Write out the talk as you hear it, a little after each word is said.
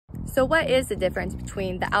So what is the difference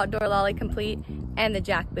between the Outdoor Lolly Complete and the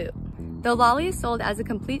Jack boot? The Lolly is sold as a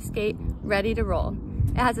complete skate ready to roll.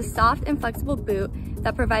 It has a soft and flexible boot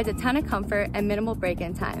that provides a ton of comfort and minimal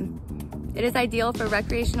break-in time. It is ideal for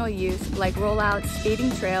recreational use like rollouts,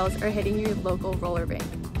 skating trails, or hitting your local roller rink.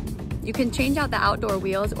 You can change out the outdoor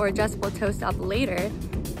wheels or adjustable toe stop later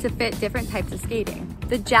to fit different types of skating.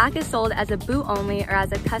 The Jack is sold as a boot only or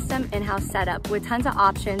as a custom in-house setup with tons of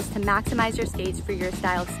options to maximize your skates for your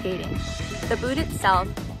style of skating. The boot itself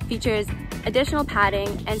features additional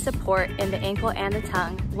padding and support in the ankle and the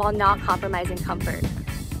tongue while not compromising comfort.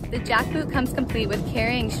 The Jack boot comes complete with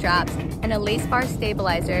carrying straps and a lace bar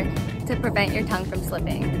stabilizer to prevent your tongue from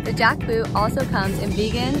slipping. The Jack boot also comes in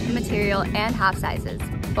vegan material and half sizes,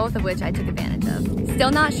 both of which I took advantage of.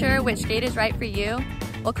 Still not sure which skate is right for you?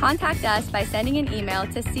 Well, contact us by sending an email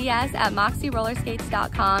to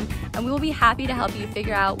cs@moxirollerskates.com and we will be happy to help you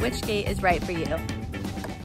figure out which skate is right for you.